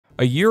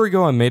A year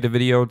ago, I made a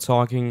video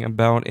talking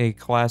about a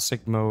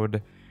classic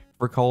mode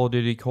for Call of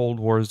Duty Cold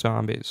War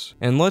Zombies,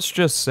 and let's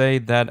just say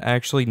that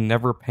actually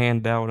never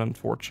panned out,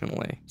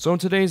 unfortunately. So in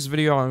today's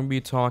video, I'm going to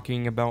be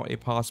talking about a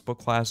possible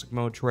classic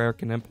mode Treyarch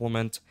can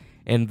implement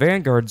in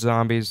Vanguard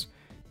Zombies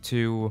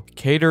to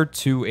cater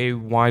to a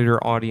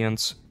wider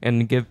audience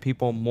and give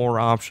people more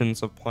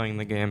options of playing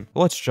the game.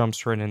 Let's jump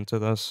straight into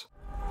this.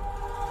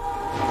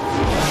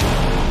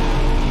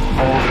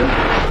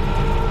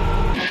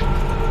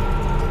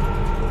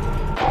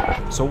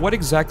 So what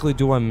exactly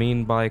do I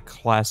mean by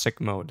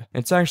classic mode?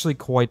 It's actually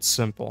quite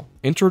simple.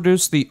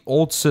 Introduce the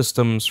old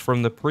systems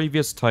from the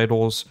previous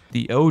titles,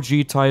 the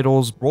OG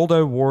titles, World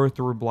at War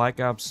through Black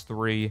Ops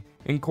 3,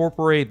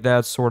 incorporate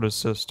that sort of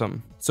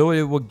system. So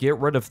it will get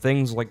rid of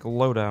things like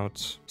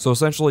loadouts. So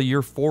essentially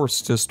you're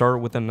forced to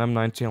start with an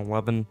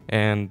M1911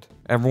 and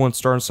everyone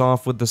starts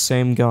off with the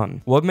same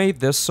gun. What made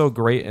this so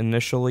great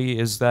initially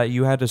is that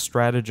you had to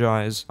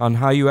strategize on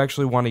how you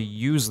actually want to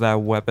use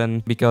that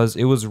weapon because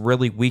it was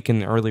really weak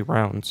in the early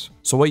rounds.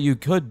 So what you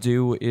could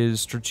do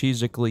is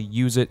strategically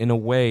use it in a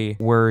way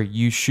where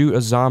you shoot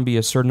a zombie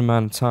a certain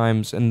amount of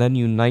times and then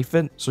you knife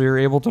it so you're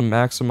able to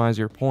maximize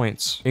your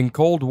points. In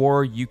Cold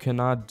War, you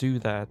cannot do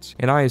that.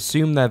 And I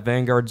assume that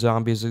Vanguard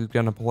Zombies is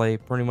going to play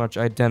pretty much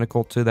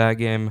identical to that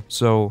game,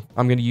 so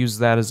I'm going to use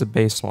that as a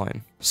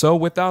baseline. So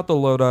without the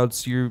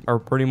loadouts, you are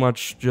pretty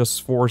much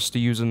just forced to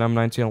use an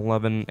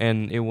M1911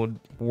 and it would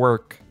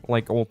work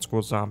like old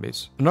school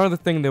zombies. Another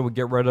thing they would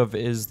get rid of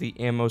is the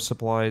ammo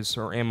supplies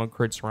or ammo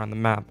crates around the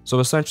map. So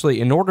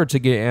essentially, in order to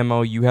get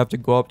ammo, you have to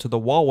go up to the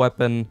wall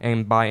weapon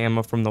and buy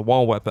ammo from the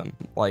wall weapon.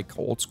 Like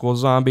old school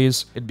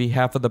zombies, it'd be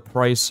half of the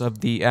price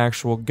of the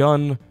actual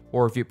gun,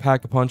 or if you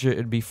pack a punch it,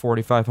 it'd be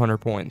 4,500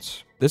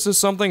 points. This is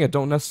something I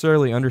don't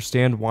necessarily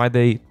understand why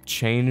they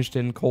changed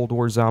in Cold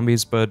War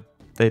Zombies, but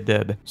they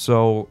did.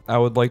 So I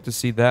would like to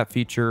see that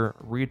feature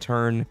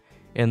return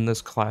in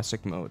this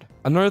classic mode.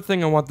 Another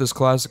thing I want this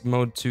classic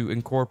mode to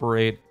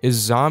incorporate is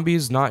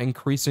zombies not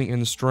increasing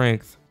in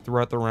strength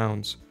throughout the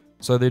rounds.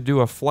 So they do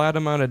a flat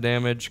amount of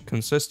damage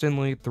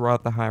consistently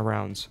throughout the high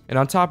rounds. And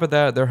on top of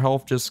that, their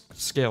health just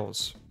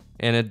scales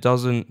and it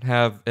doesn't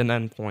have an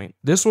endpoint.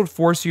 This would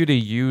force you to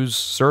use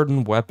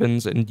certain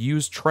weapons and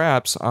use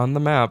traps on the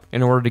map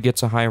in order to get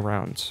to high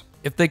rounds.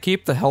 If they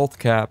keep the health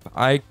cap,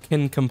 I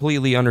can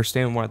completely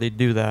understand why they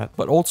do that,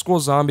 but old school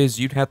zombies,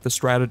 you'd have to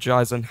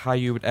strategize on how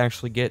you would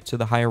actually get to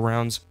the higher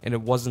rounds, and it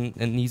wasn't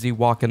an easy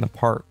walk in the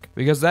park.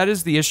 Because that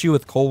is the issue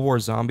with Cold War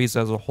Zombies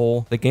as a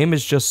whole. The game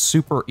is just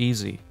super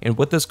easy, and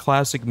with this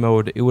classic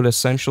mode, it would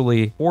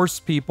essentially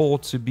force people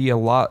to be a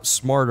lot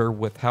smarter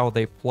with how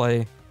they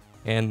play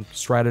and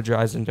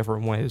strategize in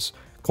different ways.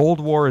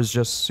 Cold War is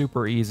just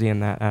super easy in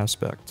that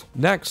aspect.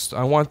 Next,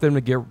 I want them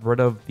to get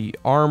rid of the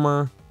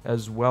armor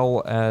as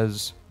well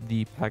as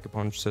the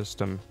pack-a-punch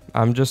system.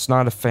 I'm just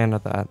not a fan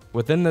of that.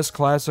 Within this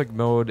classic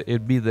mode,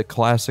 it'd be the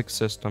classic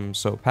system,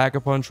 so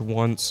pack-a-punch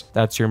once,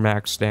 that's your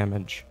max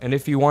damage. And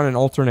if you want an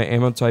alternate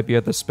ammo type, you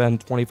have to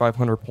spend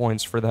 2,500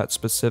 points for that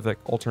specific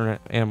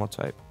alternate ammo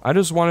type. I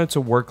just want it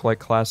to work like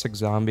classic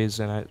zombies,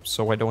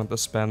 so I don't have to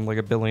spend like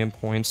 1 billion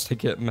points to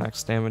get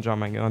max damage on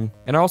my gun.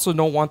 And I also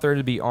don't want there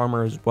to be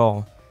armor as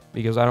well,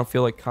 because I don't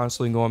feel like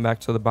constantly going back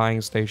to the buying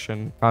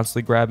station,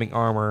 constantly grabbing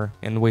armor,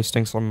 and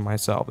wasting some of my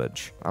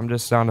salvage. I'm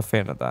just not a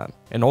fan of that.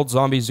 In old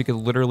zombies, you could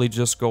literally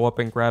just go up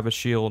and grab a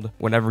shield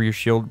whenever your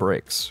shield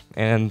breaks,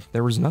 and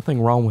there was nothing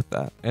wrong with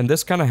that. And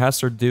this kind of has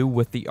to do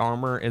with the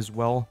armor as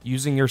well.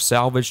 Using your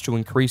salvage to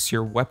increase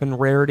your weapon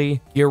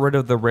rarity, get rid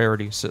of the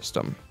rarity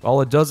system.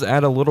 While it does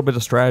add a little bit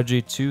of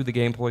strategy to the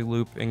gameplay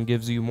loop and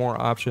gives you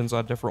more options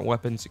on different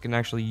weapons you can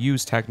actually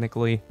use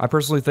technically, I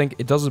personally think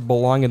it doesn't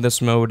belong in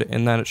this mode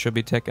and that it should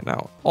be taken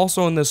out.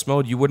 Also in this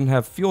mode, you wouldn't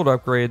have field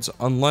upgrades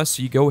unless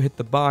you go hit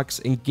the box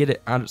and get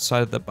it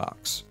outside of the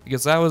box,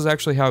 because that was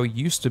actually how it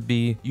used to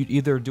be. You'd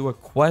either do a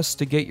quest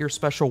to get your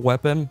special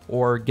weapon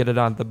or get it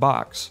out of the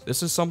box.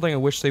 This is something I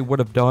wish they would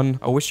have done.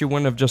 I wish you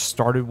wouldn't have just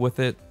started with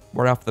it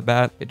right off the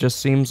bat. It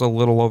just seems a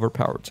little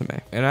overpowered to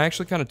me. And I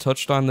actually kind of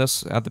touched on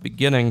this at the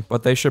beginning,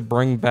 but they should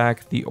bring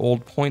back the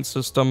old point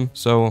system.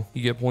 So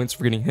you get points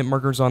for getting hit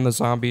markers on the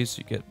zombies,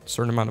 you get a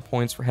certain amount of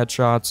points for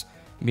headshots,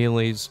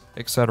 melees,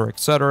 etc.,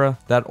 etc.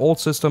 That old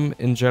system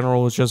in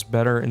general is just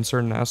better in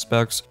certain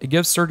aspects. It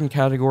gives certain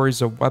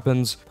categories of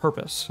weapons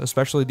purpose,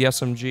 especially the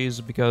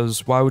SMGs,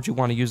 because why would you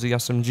want to use the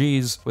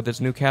SMGs with this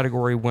new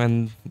category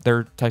when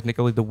they're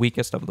technically the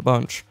weakest of the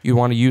bunch? You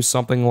want to use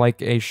something like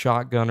a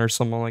shotgun or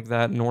something like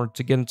that in order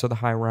to get into the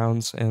high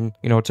rounds and,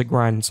 you know, to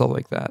grind and stuff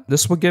like that.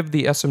 This would give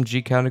the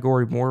SMG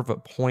category more of a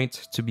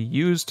point to be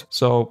used.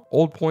 So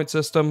old point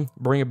system,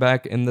 bring it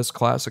back in this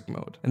classic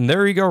mode. And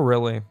there you go,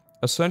 really.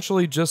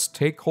 Essentially just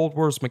take Cold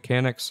War's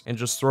mechanics and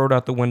just throw it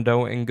out the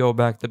window and go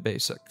back to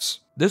basics.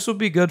 This would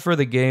be good for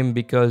the game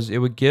because it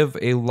would give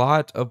a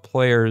lot of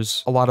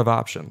players a lot of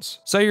options.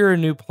 Say you're a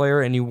new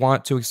player and you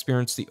want to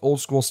experience the old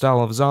school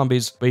style of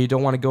zombies, but you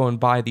don't want to go and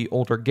buy the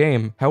older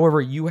game. However,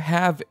 you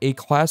have a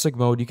classic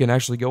mode you can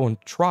actually go and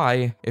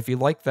try. If you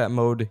like that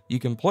mode, you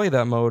can play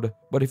that mode.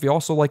 But if you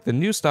also like the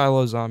new style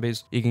of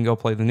zombies, you can go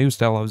play the new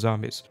style of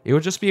zombies. It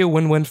would just be a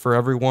win-win for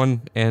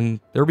everyone, and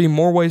there'd be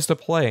more ways to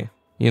play.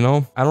 You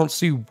know, I don't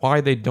see why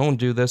they don't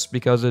do this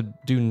because it'd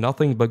do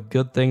nothing but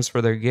good things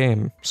for their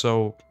game.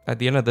 So at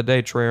the end of the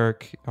day,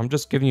 Treyarch, I'm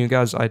just giving you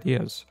guys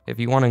ideas. If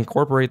you want to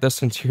incorporate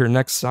this into your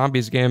next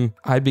zombies game,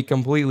 I'd be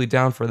completely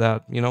down for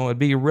that. You know, it'd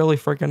be really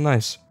freaking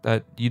nice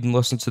that you'd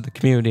listen to the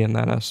community in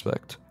that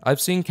aspect. I've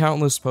seen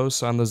countless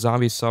posts on the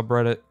zombie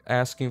subreddit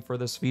asking for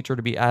this feature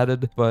to be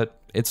added, but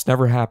it's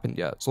never happened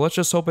yet. So let's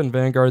just hope in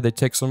Vanguard they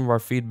take some of our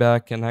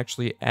feedback and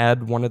actually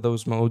add one of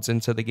those modes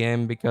into the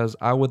game, because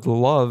I would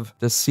love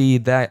to see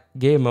that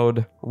game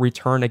mode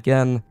return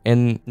again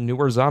in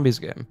newer zombies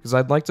game, because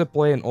I'd like to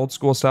play an old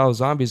school style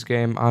zombies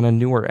game on a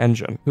newer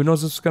engine. Who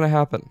knows what's gonna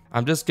happen?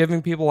 I'm just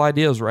giving people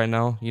ideas right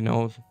now, you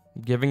know.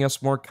 Giving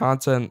us more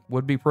content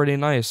would be pretty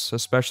nice,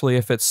 especially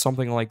if it's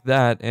something like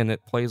that and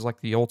it plays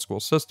like the old school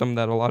system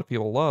that a lot of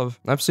people love.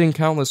 I've seen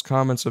countless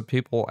comments of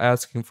people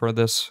asking for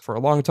this for a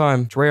long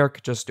time.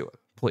 Treyarch, just do it,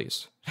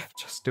 please.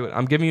 Just do it.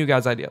 I'm giving you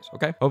guys ideas,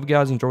 okay? Hope you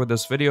guys enjoyed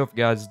this video. If you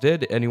guys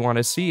did and you want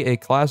to see a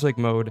classic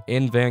mode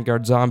in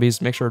Vanguard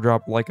Zombies, make sure to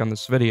drop a like on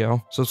this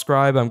video.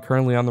 Subscribe. I'm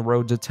currently on the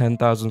road to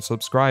 10,000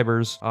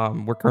 subscribers.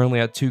 We're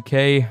currently at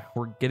 2K.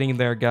 We're getting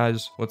there,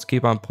 guys. Let's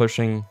keep on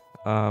pushing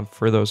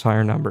for those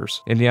higher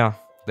numbers. And yeah,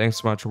 thanks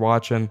so much for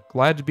watching.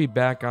 Glad to be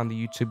back on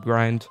the YouTube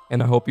grind,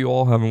 and I hope you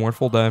all have a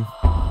wonderful day.